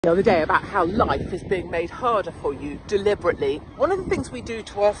The other day about how life is being made harder for you deliberately. One of the things we do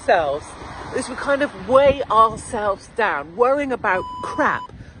to ourselves is we kind of weigh ourselves down, worrying about crap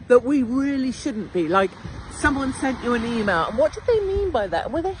that we really shouldn't be. Like, someone sent you an email, and what did they mean by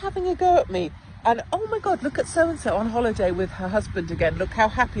that? Were they having a go at me? And oh my God, look at so-and-so on holiday with her husband again. Look how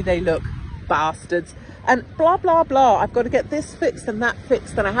happy they look, bastards. And blah, blah, blah. I've got to get this fixed and that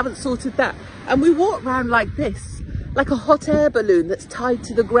fixed, and I haven't sorted that. And we walk around like this, like a hot air balloon that's tied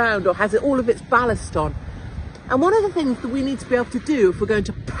to the ground or has all of its ballast on. And one of the things that we need to be able to do if we're going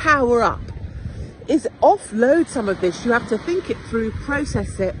to power up is offload some of this. You have to think it through,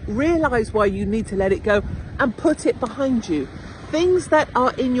 process it, realise why you need to let it go, and put it behind you. Things that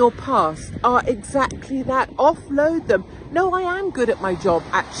are in your past are exactly that. Offload them. No, I am good at my job,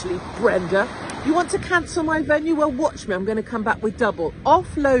 actually, Brenda. You want to cancel my venue? Well, watch me. I'm going to come back with double.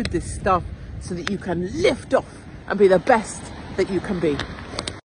 Offload this stuff so that you can lift off and be the best that you can be.